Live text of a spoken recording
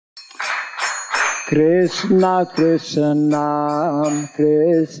Krishna Krishna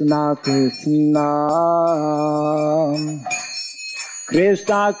Krishna Krishna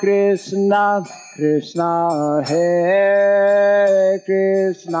Krishna Krishna Krishna Hare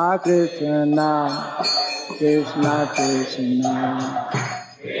Krishna Krishna Krishna Krishna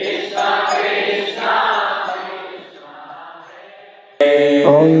Krishna Krishna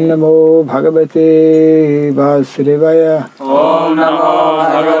Om Namo Bhagavate Vasudevaya Om Namo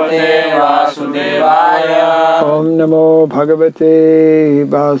Bhagavate Vasudevaya Om Namo Bhagavate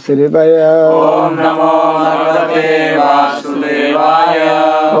Vasudevaya Om Namo Bhagavate Vasudevaya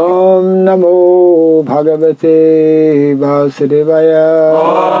Om Namo Bhagavate Vasudevaya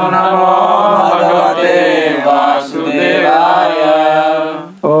Om Namo Bhagavate Vasudevaya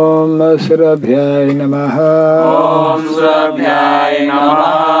Om Surabhyay Namaha Om Surabhyay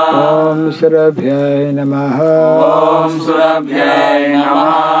Namaha Om Surabhyay Namaha Om Surabhyay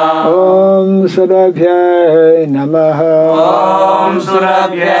Namaha Om Surabhyay Namaha Om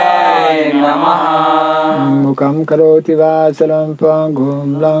Surabhyay Namaha Mukam karoti vasalam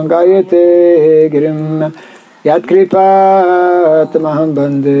pangum langayate girim Yat kripat maham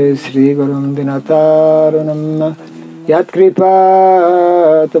bande Sri Gurum Dinatarunam Yat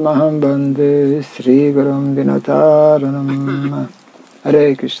kripat maham bande Sri Gurum Dinatarunam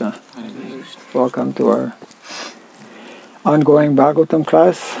Hare Krishna. Welcome to our ongoing Bhagavatam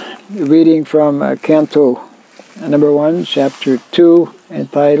class. Reading from Canto number 1, chapter 2,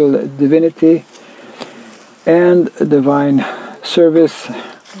 entitled Divinity and Divine Service.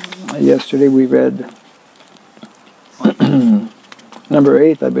 Yesterday we read number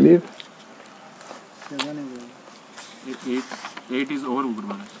 8, I believe. 8 is over, Guru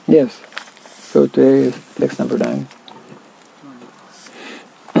Maharaj. Yes. So today is text number 9.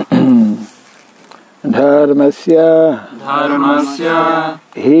 Dharmasya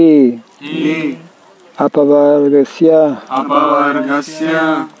hi apavargasya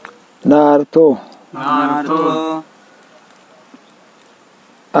narto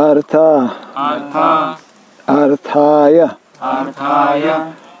arthaya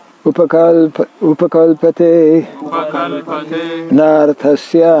upakalpate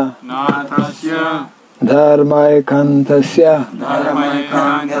narthasya dharmaikantasya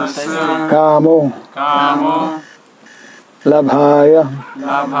kamo labhaya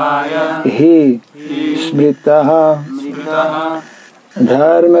hi smritaha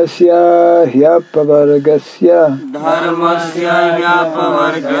dharmasya hyapavargasya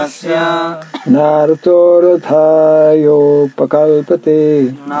nartorthayopakalpate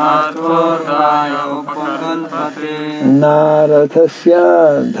narathasya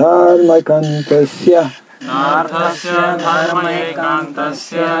dharmakantasya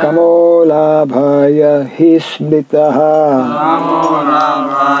kamolabhaya hi smritaha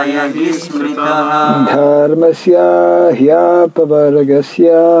dharmasya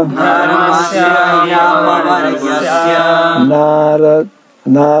hyapavargasya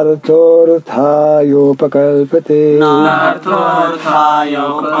nartorthayopakalpate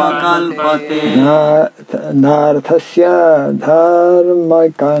narthasya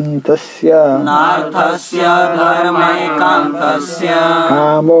dharmaikantasya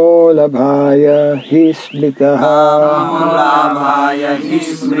kamolabhaya hi smritaha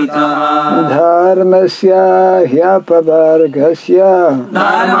dharmasya hyapavargasya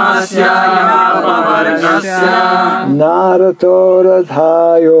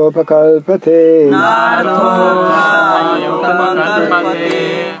nartorthayopakalpate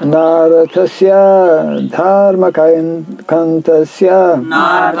narthasya dharmakantasya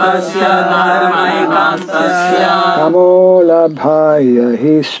kamolabhaya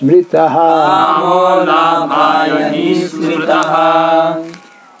hi smritaha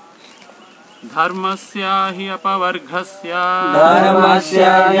Dharmasya hi apavargasya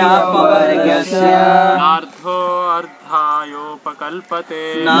nartho arthayopakalpate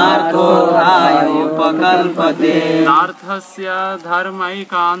narthasya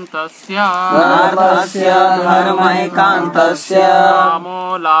dharmaikantasya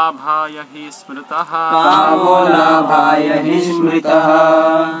kamolabhaya hi smritaha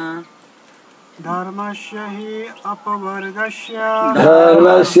Dharmasya hi apavargasya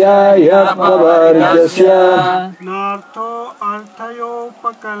nartho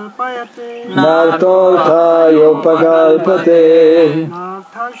arthayopakalpayate narthasya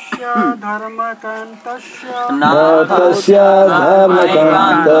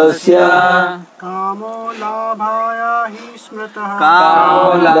dharmakantasya kamolabhaya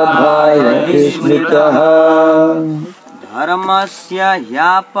hi smritaha धर्मस्य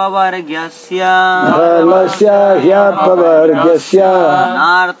ह्यपवर्गस्य Dharmasya hyapavargasya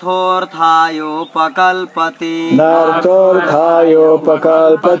नार्थोऽर्थायोपकल्पते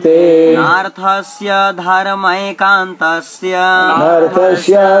narthorthayopakалpate नार्थस्य धर्मैकान्तस्य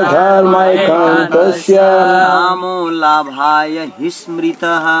narthasya dharmaikantasya कामो लाभाय हि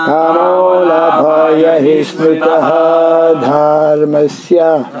स्मृतः kamo labhaya hi smritaha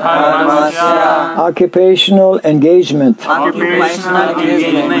dharmasya. Occupational engagement. occupational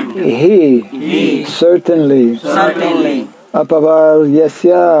engagement He certainly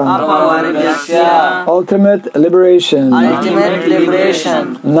apavaryasya ultimate liberation. ultimate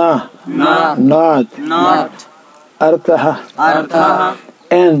liberation Not arthaha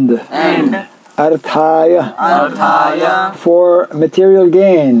end arthaya for material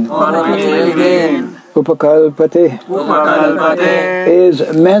gain. Upakalpate is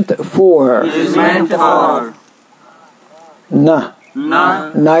meant for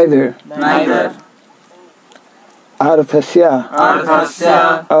neither arthasya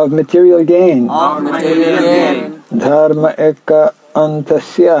of material gain dharma eka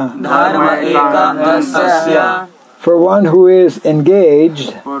antasya for one who is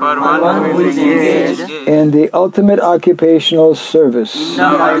engaged in the ultimate occupational service.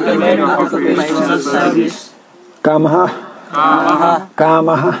 Kamaha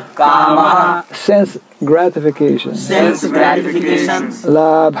sense gratification.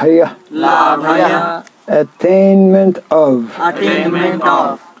 Labhaya attainment of.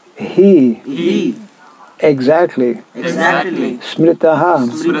 He exactly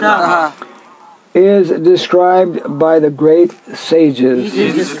smritaha is described by the great sages.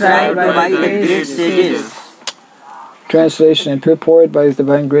 Translation and purport by His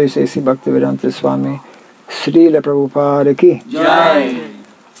Divine Grace A.C. Bhaktivedanta Swami Srila Prabhupada Ki.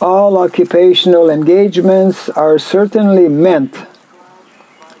 All occupational engagements are certainly meant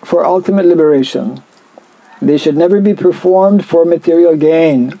for ultimate liberation. They should never be performed for material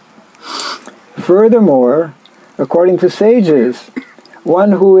gain. Furthermore, according to sages,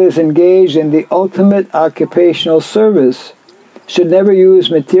 one who is engaged in the ultimate occupational service should never use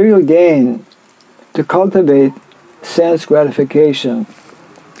material gain to cultivate sense gratification.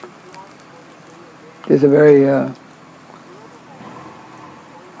 It's a very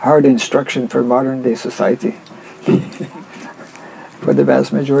hard instruction for modern day society. For the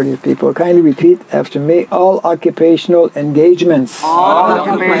vast majority of people. Kindly repeat after me. All occupational engagements are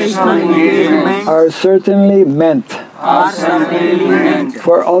certainly meant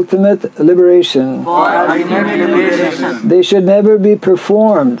for ultimate liberation. They should never be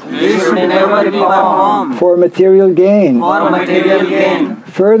performed for material gain.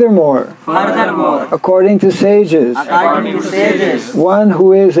 Furthermore, according to sages, one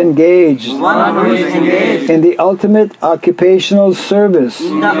who is engaged in the ultimate occupational service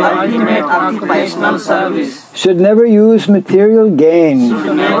should never use material gain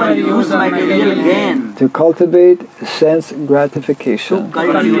to cultivate sense gratification.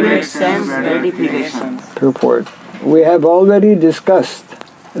 Purport. We have already discussed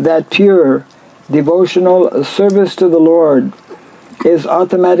that pure devotional service to the Lord is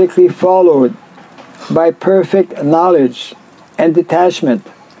automatically followed by perfect knowledge and detachment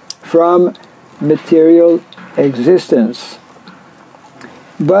from material existence.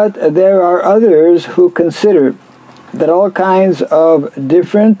 But there are others who consider that all kinds of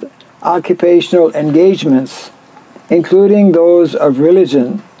different occupational engagements, including those of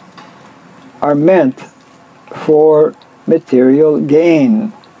religion, are meant for material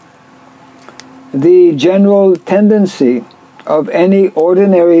gain. The general tendency of any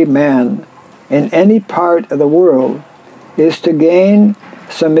ordinary man in any part of the world is to gain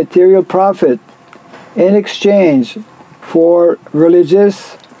some material profit in exchange for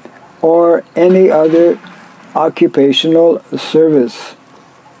religious or any other occupational service.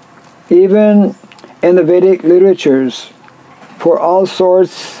 Even in the Vedic literatures, for all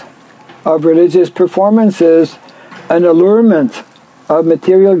sorts of religious performances, an allurement of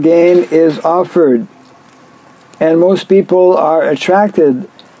material gain is offered, and most people are attracted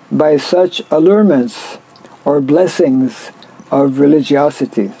by such allurements or blessings of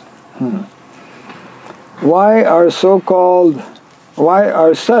religiosity. Why are such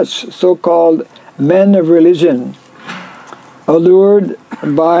so-called men of religion allured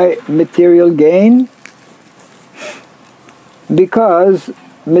by material gain? Because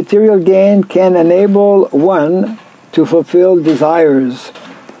material gain can enable one to fulfill desires,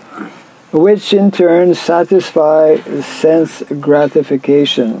 which in turn satisfy sense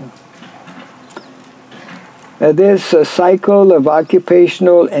gratification. This cycle of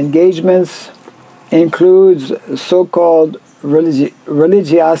occupational engagements includes so-called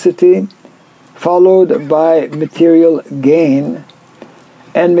religiosity, followed by material gain,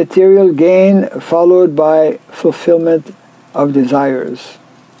 and material gain followed by fulfillment of desires.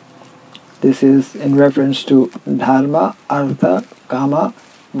 This is in reference to dharma, artha, kama,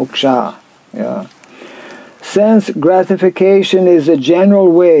 moksha. Yeah. Sense gratification is a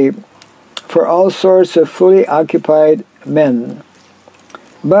general way for all sorts of fully occupied men.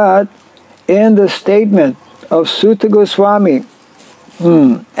 But in the statement of Sutta Goswami,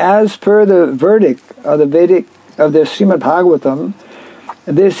 as per the verdict of the Srimad Bhagavatam,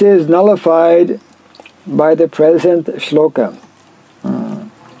 this is nullified by the present shloka.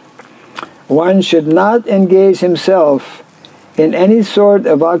 One should not engage himself in any sort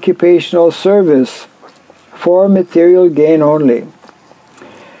of occupational service for material gain only.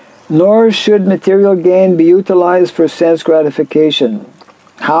 Nor should material gain be utilized for sense gratification.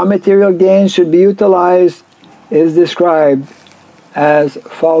 How material gain should be utilized is described as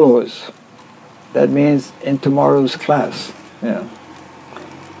follows. That means in tomorrow's class. Yeah.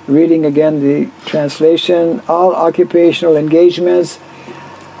 Reading again the translation, all occupational engagements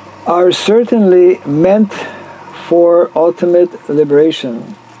are certainly meant for ultimate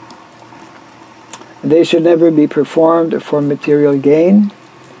liberation. They should never be performed for material gain.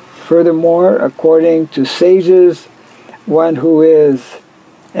 Furthermore, according to sages, one who is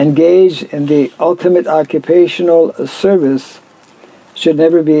engaged in the ultimate occupational service should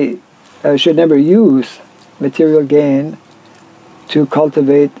never use material gain to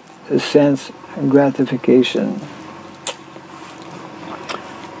cultivate sense gratification.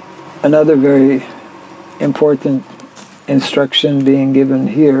 Another very important instruction being given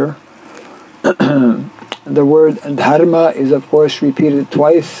here. The word dharma is of course repeated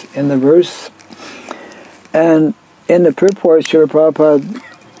twice in the verse, and in the purport Srila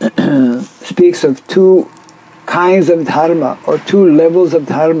Prabhupada speaks of two kinds of dharma, or two levels of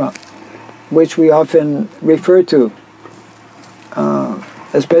dharma, which we often refer to,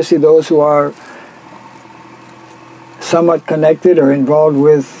 especially those who are somewhat connected or involved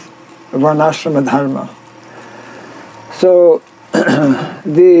with Varnasrama dharma. So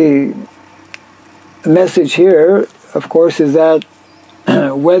the message here, of course, is that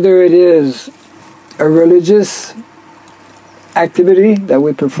whether it is a religious activity that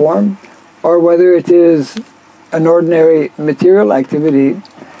we perform, or whether it is an ordinary material activity,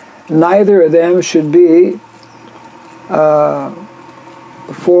 neither of them should be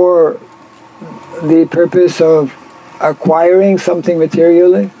for the purpose of acquiring something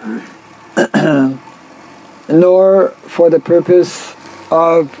materially, nor for the purpose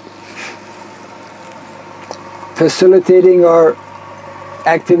of facilitating our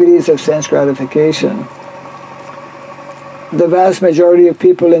activities of sense gratification. The vast majority of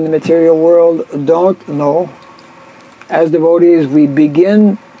people in the material world don't know. As devotees, we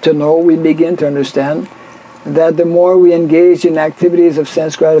begin to know, we begin to understand that the more we engage in activities of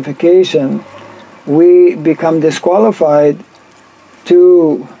sense gratification, we become disqualified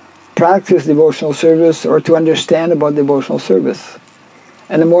to practice devotional service or to understand about devotional service.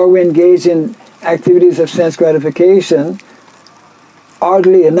 And the more we engage in activities of sense gratification,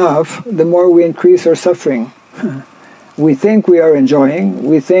 oddly enough, the more we increase our suffering. We think we are enjoying,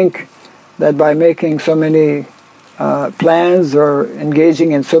 we think that by making so many plans or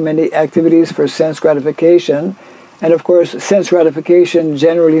engaging in so many activities for sense gratification, and of course sense gratification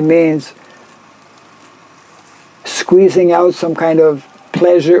generally means squeezing out some kind of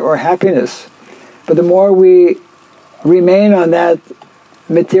pleasure or happiness. But the more we remain on that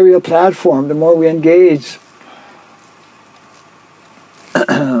material platform, the more we engage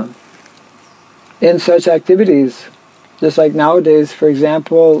in such activities, just like nowadays, for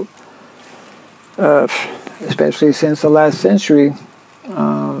example, especially since the last century,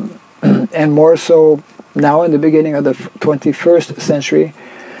 and more so now in the beginning of the 21st century,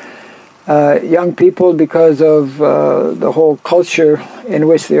 young people, because of the whole culture in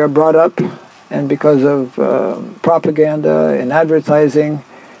which they are brought up, and because of propaganda and advertising,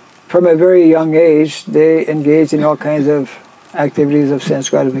 from a very young age, they engage in all kinds of activities of sense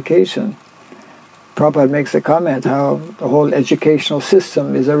gratification. Prabhupada makes a comment how the whole educational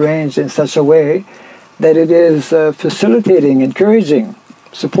system is arranged in such a way that it is facilitating, encouraging,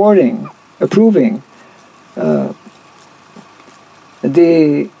 supporting, approving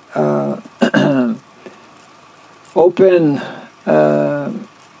the open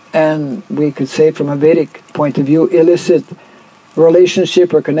and we could say from a Vedic point of view, illicit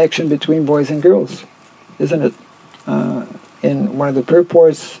relationship or connection between boys and girls, isn't it? In one of the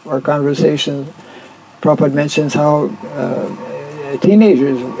purports or conversations, Prabhupada mentions how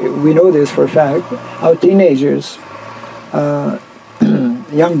teenagers, we know this for a fact, how teenagers,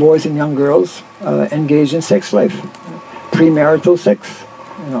 young boys and young girls engage in sex life, premarital sex,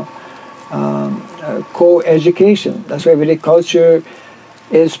 co-education. That's why Vedic culture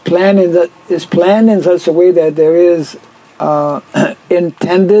is planned in such a way that there is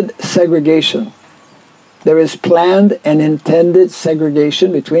intended segregation. There is planned and intended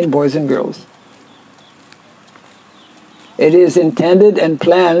segregation between boys and girls. It is intended and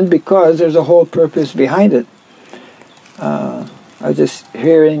planned because there's a whole purpose behind it. I was just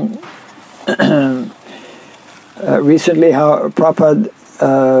hearing recently how Prabhupada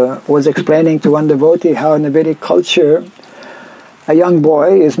was explaining to one devotee how in the Vedic culture a young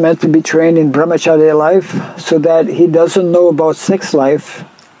boy is meant to be trained in brahmacharya life so that he doesn't know about sex life,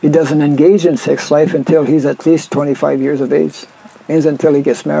 he doesn't engage in sex life until he's at least 25 years of age. Means until he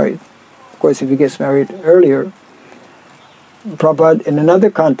gets married. Of course, if he gets married earlier, Prabhupada, in another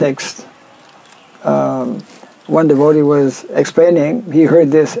context, one devotee was explaining, he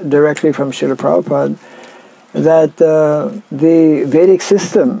heard this directly from Srila Prabhupada, that the Vedic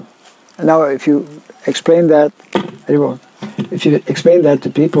system, now if you explain that, if you explain that to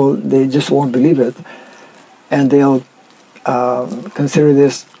people, they just won't believe it, and they'll consider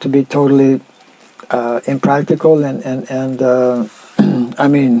this to be totally impractical, and I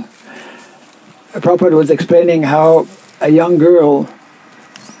mean, Prabhupada was explaining how a young girl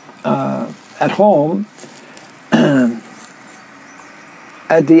at home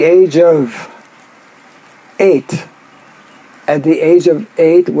at the age of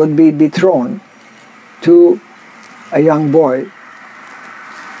 8 would be betrothed to a young boy,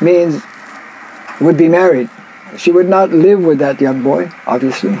 means would be married. She would not live with that young boy,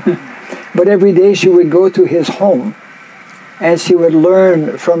 obviously, but every day she would go to his home and she would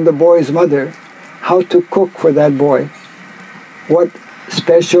learn from the boy's mother how to cook for that boy, what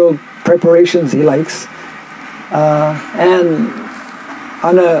special preparations he likes, and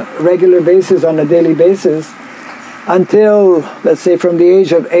on a regular basis, on a daily basis, until, let's say, from the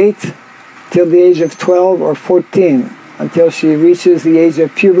age of 8 till the age of 12 or 14, until she reaches the age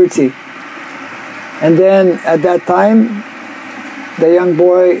of puberty. And then at that time, the young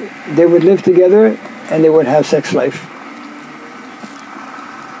boy, they would live together and they would have sex life.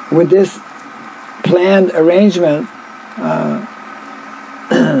 With this planned arrangement,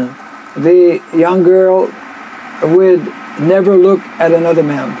 the young girl would never look at another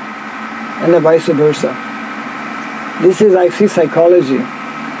man, and vice versa. This is actually psychology.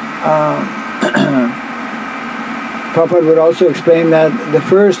 Prabhupada would also explain that the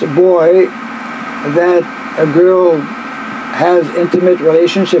first boy that a girl has intimate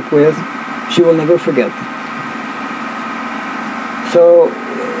relationship with, she will never forget. So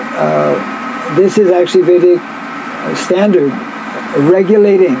this is actually Vedic standard,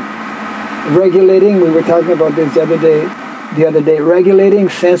 regulating, we were talking about this the other day, regulating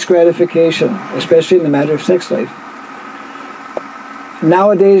sense gratification, especially in the matter of sex life.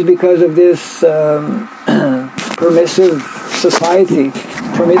 Nowadays, because of this promiscuous society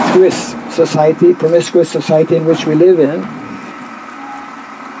in which we live in,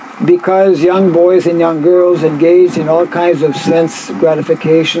 because young boys and young girls engage in all kinds of sense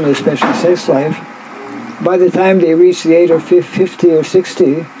gratification, especially sex life, by the time they reach the age of 50 or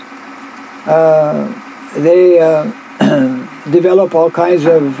 60, they develop all kinds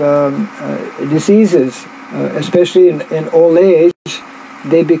of diseases, especially in old age.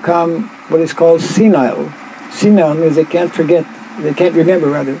 They become what is called senile. Senile means they can't remember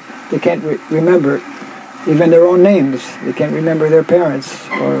even their own names. They can't remember their parents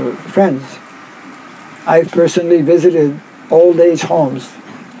or friends. I've personally visited old age homes,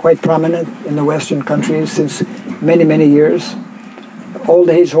 quite prominent in the Western countries since many, many years. Old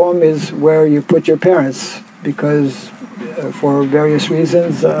age home is where you put your parents because for various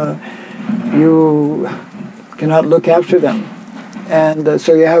reasons you cannot look after them. And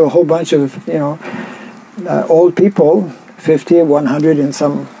so you have a whole bunch of, old people, 50, 100 in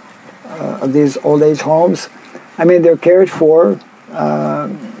some of these old age homes. I mean, they're cared for,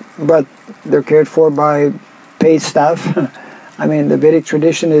 but they're cared for by paid staff. I mean, the Vedic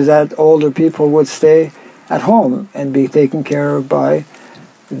tradition is that older people would stay at home and be taken care of by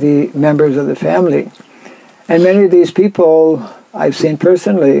the members of the family. And many of these people I've seen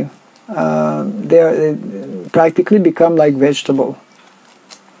personally, they practically become like vegetable.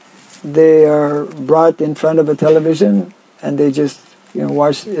 They are brought in front of a television and they just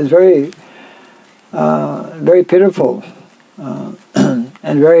watch. It's very very pitiful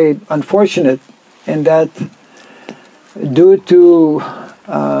and very unfortunate in that due to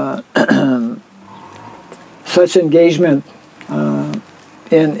such engagement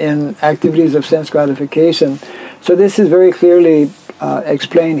in activities of sense gratification. So this is very clearly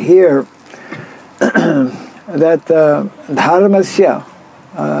explained here that dharmasya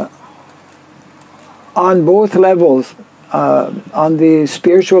on both levels, on the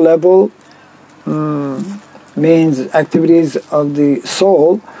spiritual level means activities of the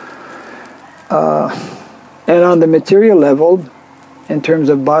soul, and on the material level, in terms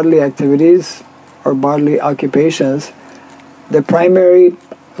of bodily activities or bodily occupations, the primary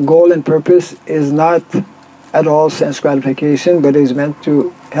goal and purpose is not at all sense gratification, but is meant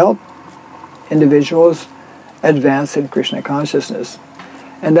to help individuals advance in Krishna consciousness.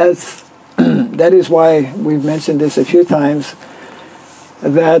 And that is why we've mentioned this a few times,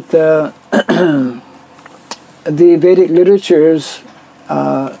 that the Vedic literatures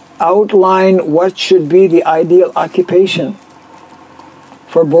outline what should be the ideal occupation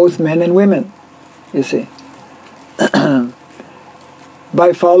for both men and women, you see.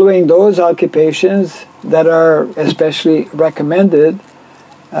 By following those occupations that are especially recommended,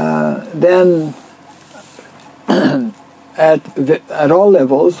 then at all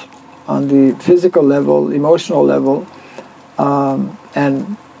levels, on the physical level, emotional level,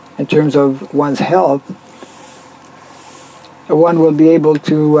 and in terms of one's health, one will be able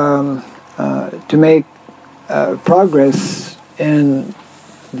to make progress in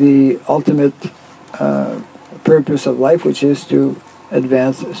the ultimate purpose of life, which is to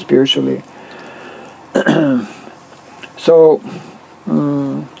advance spiritually. So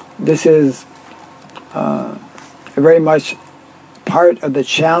this is very much part of the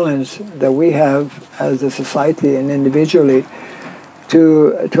challenge that we have as a society and individually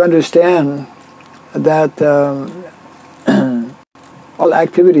to understand that all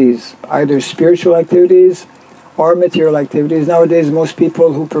activities, either spiritual activities or material activities, nowadays most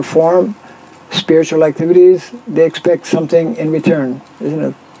people who perform spiritual activities, they expect something in return, isn't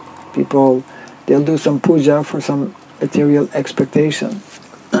it? People, they'll do some puja for some material expectation.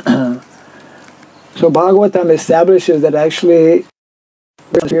 So Bhagavatam establishes that actually on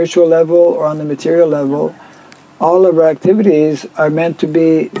the spiritual level or on the material level, all of our activities are meant to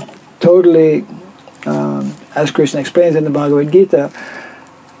be totally, as Krishna explains in the Bhagavad Gita,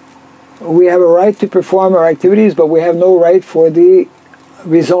 we have a right to perform our activities, but we have no right for the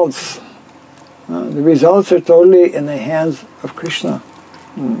results. The results are totally in the hands of Krishna.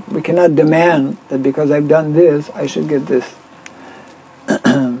 We cannot demand that because I've done this, I should get this.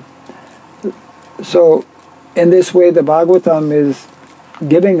 So, in this way, the Bhagavatam is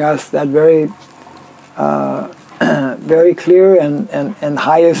giving us that very, very clear and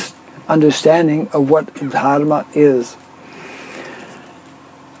highest understanding of what dharma is.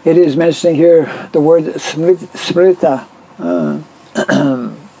 It is mentioning here the word smrita.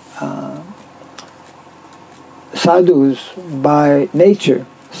 Sadhus by nature,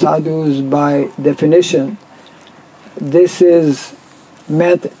 sadhus by definition, this is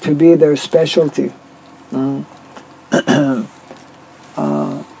meant to be their specialty.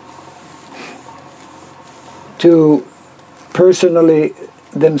 To personally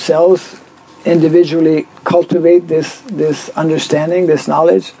themselves, individually cultivate this understanding, this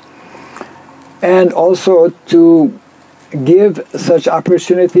knowledge, and also to give such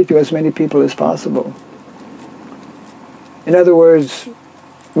opportunity to as many people as possible. In other words,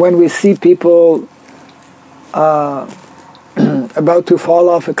 when we see people about to fall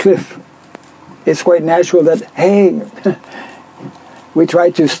off a cliff, it's quite natural that, hey, we try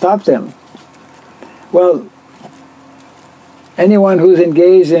to stop them. Well, anyone who's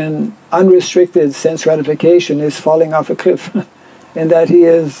engaged in unrestricted sense gratification is falling off a cliff, in that he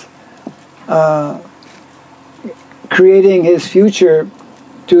is creating his future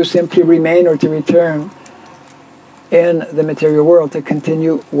to simply remain or to return in the material world, to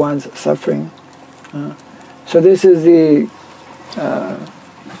continue one's suffering. So this is the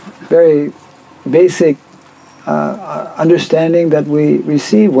very basic understanding that we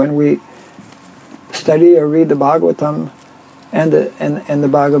receive when we study or read the Bhagavatam and the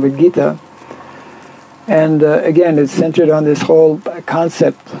Bhagavad Gita. And again, it's centered on this whole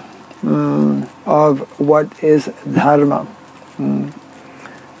concept of what is dharma.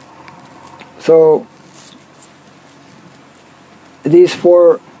 So these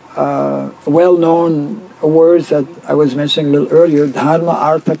four well-known words that I was mentioning a little earlier, dharma,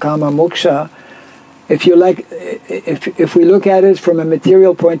 artha, kama, moksha, if you like, if we look at it from a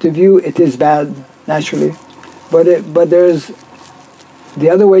material point of view, it is bad, naturally. But there's the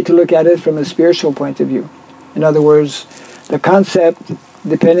other way to look at it from a spiritual point of view. In other words, the concept,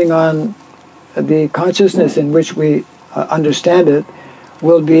 depending on the consciousness in which we understand it,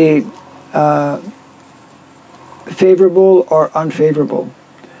 will be favorable or unfavorable.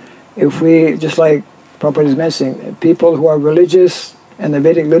 if we, just like Prabhupada is mentioning, people who are religious and the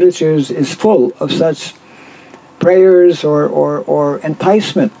Vedic literatures is full of such prayers or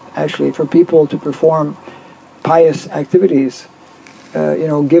enticement, actually, for people to perform pious activities,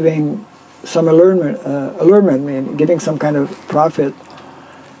 giving some allurement, giving some kind of profit.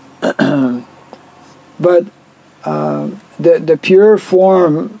 But the pure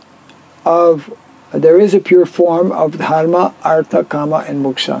form of, there is a pure form of dharma, artha, kama, and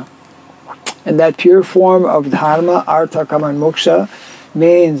moksha. And that pure form of dharma, artha, kama, and moksha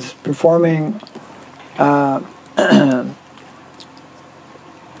means performing,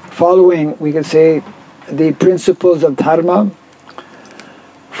 following, we could say, the principles of dharma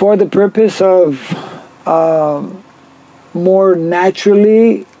for the purpose of more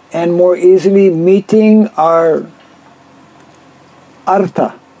naturally and more easily meeting our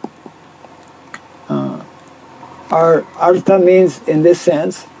artha. Our artha means, in this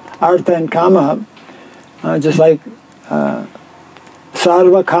sense, artha and kama, just like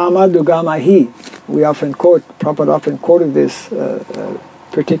sarva kama dugamahi. We often quote, Prabhupada often quoted this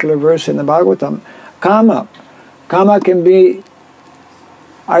particular verse in the Bhagavatam. Kama can be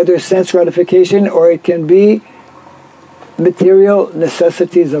either sense gratification or it can be material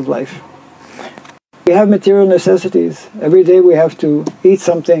necessities of life. We have material necessities. Every day we have to eat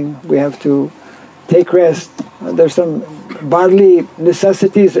something, we have to take rest. There's some bodily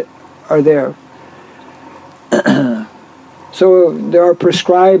necessities are there. So there are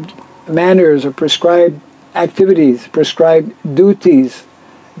prescribed manners or prescribed activities, prescribed duties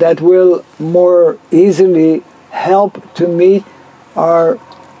that will more easily help to meet our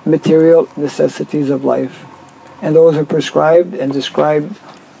material necessities of life. And those are prescribed and described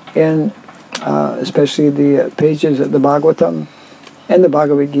in especially the pages of the Bhagavatam and the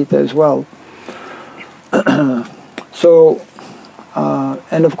Bhagavad Gita as well. So,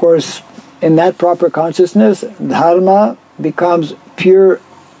 and of course, in that proper consciousness, dharma becomes pure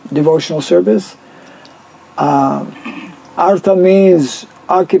devotional service. Artha means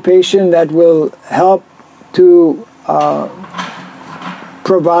occupation that will help to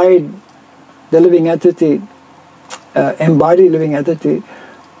provide the living entity, embodied living entity,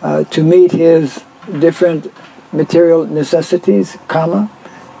 to meet his different material necessities, kama,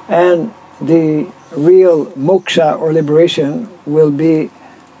 and the real moksha or liberation will be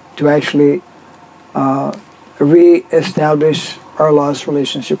to actually re-establish our lost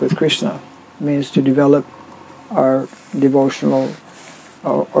relationship with Krishna. Means to develop our devotional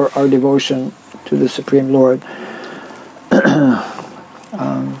or our devotion to the Supreme Lord.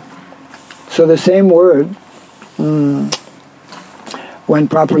 So the same word, when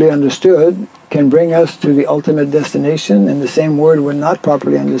properly understood, can bring us to the ultimate destination, and the same word, when not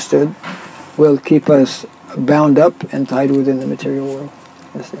properly understood, will keep us bound up and tied within the material world.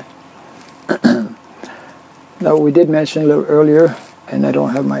 Yes, sir. Now, we did mention a little earlier, and I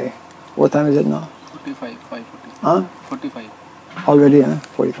don't have my... What time is it now? 45, 5:40. Huh? 45. Already, huh?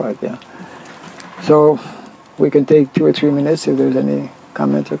 45, yeah. So, we can take 2 or 3 minutes if there's any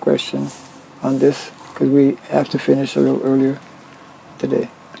comment or question on this, because we have to finish a little earlier today.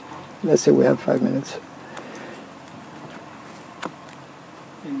 Let's say we have 5 minutes.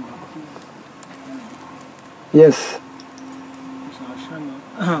 Yes.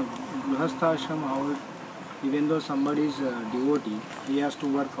 Grihastha ashram, how even though somebody is a devotee, he has to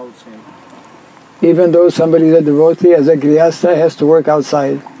work outside. Even though somebody is a devotee, as a grihastha, has to work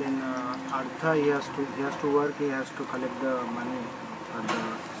outside. Then artha, he has to work. He has to collect the money for the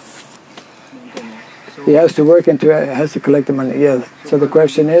maintenance. So He has to work and has to collect the money. Yes. So the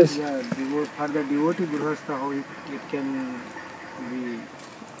question is. Yeah, for the devotee grihastha, how it can be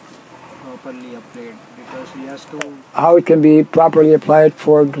properly applied, because he has to. How it can be properly applied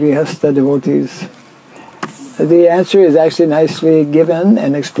for grihastha devotees. The answer is actually nicely given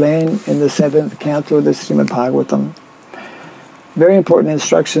and explained in the 7th canto of the Srimad Bhagavatam. Very important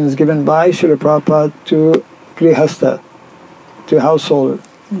instructions given by Srila Prabhupada to grihastha, to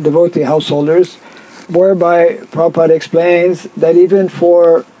devotee householders, whereby Prabhupada explains that even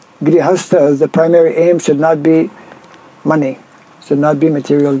for grihasthas, the primary aim should not be money, should not be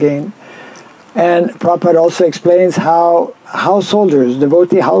material gain. And Prabhupada also explains how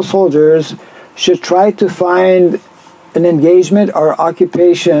devotee householders, should try to find an engagement or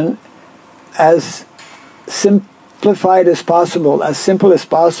occupation as simplified as possible, as simple as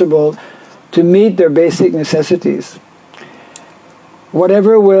possible, to meet their basic necessities.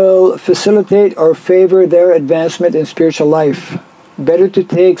 Whatever will facilitate or favor their advancement in spiritual life. Better to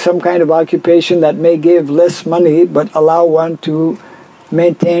take some kind of occupation that may give less money but allow one to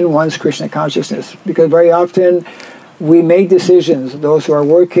maintain one's Krishna consciousness. Because very often we make decisions, those who are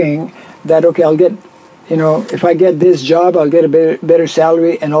working, that, okay, I'll get, if I get this job, I'll get a better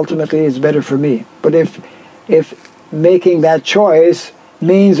salary, and ultimately it's better for me. But if making that choice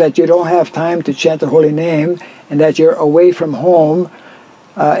means that you don't have time to chant the holy name, and that you're away from home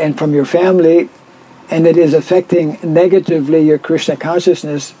and from your family, and it is affecting negatively your Krishna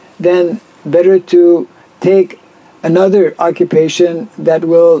consciousness, then better to take another occupation that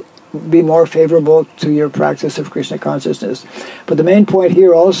will be more favorable to your practice of Krishna consciousness. But the main point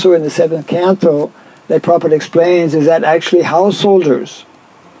here also in the 7th canto that Prabhupada explains is that actually householders,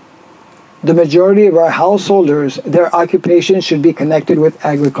 the majority of our householders, their occupation should be connected with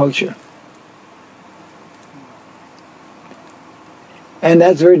agriculture. And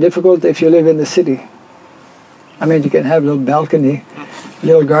that's very difficult if you live in the city. I mean, you can have a little balcony,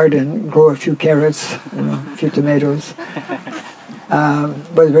 little garden, grow a few carrots, a few tomatoes.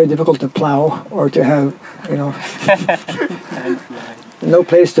 But it's very difficult to plow or to have, no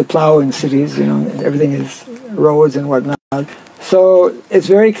place to plow in cities, everything is roads and whatnot. So it's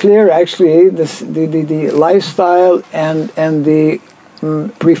very clear, actually, the lifestyle and the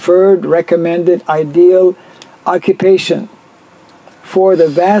preferred, recommended, ideal occupation for the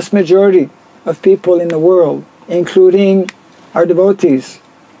vast majority of people in the world, including our devotees.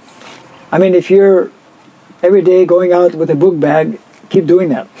 I mean, if you're every day going out with a book bag, keep doing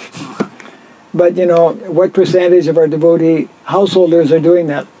that. But, what percentage of our devotee householders are doing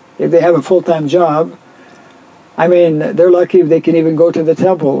that? If they have a full-time job, I mean, they're lucky if they can even go to the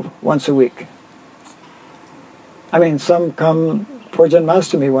temple once a week. I mean, some come for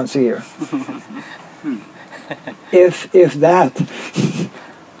Janmashtami once a year. if that.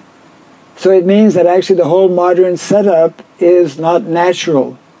 So it means that actually the whole modern setup is not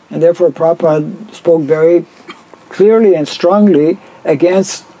natural. And therefore Prabhupada spoke very clearly and strongly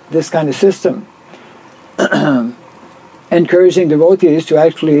against this kind of system, encouraging devotees to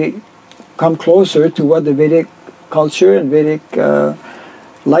actually come closer to what the Vedic culture and Vedic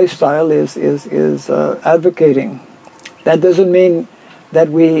lifestyle is advocating. That doesn't mean that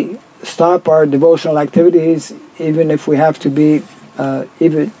we stop our devotional activities, even if we have to be,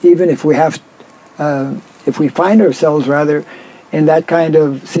 even if we have, if we find ourselves rather in that kind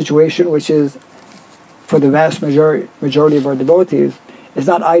of situation, which is for the vast majority of our devotees. It's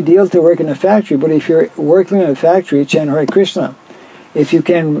not ideal to work in a factory, but if you're working in a factory, chant Hare Krishna. If you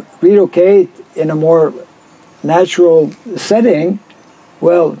can relocate in a more natural setting,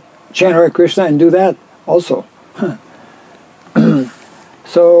 well, chant Hare Krishna and do that also.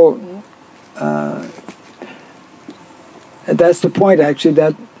 So that's the point, actually,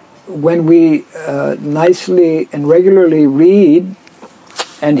 that when we nicely and regularly read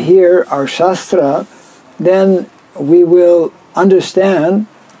and hear our Shastra, then we will understand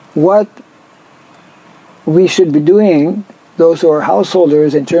what we should be doing, those who are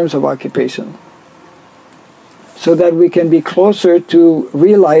householders, in terms of occupation, so that we can be closer to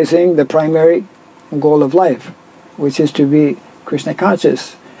realizing the primary goal of life, which is to be Krishna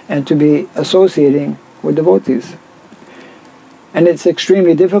conscious and to be associating with devotees. And it's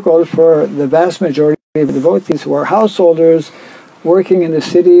extremely difficult for the vast majority of devotees who are householders working in the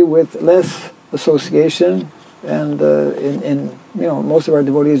city with less association, and most of our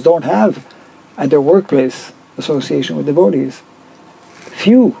devotees don't have at their workplace association with devotees.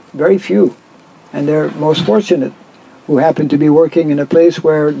 Few, very few, and they're most fortunate who happen to be working in a place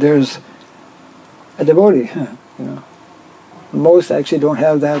where there's a devotee. Most actually don't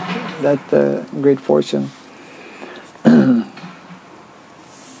have that great fortune.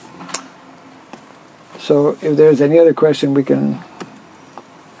 So if there's any other question, we can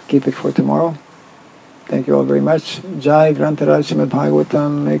keep it for tomorrow. Thank you all very much. Jai Grantaraj Srimad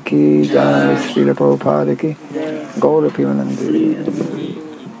Bhagavatam ki Jai, Srila Prabhupada ki Gaura Pivanandi.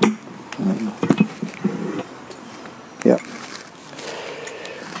 Yeah.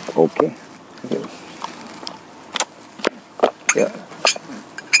 Okay. Yeah.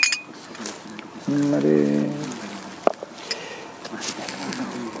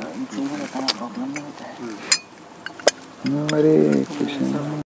 Hare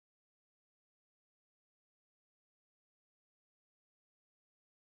Krishna.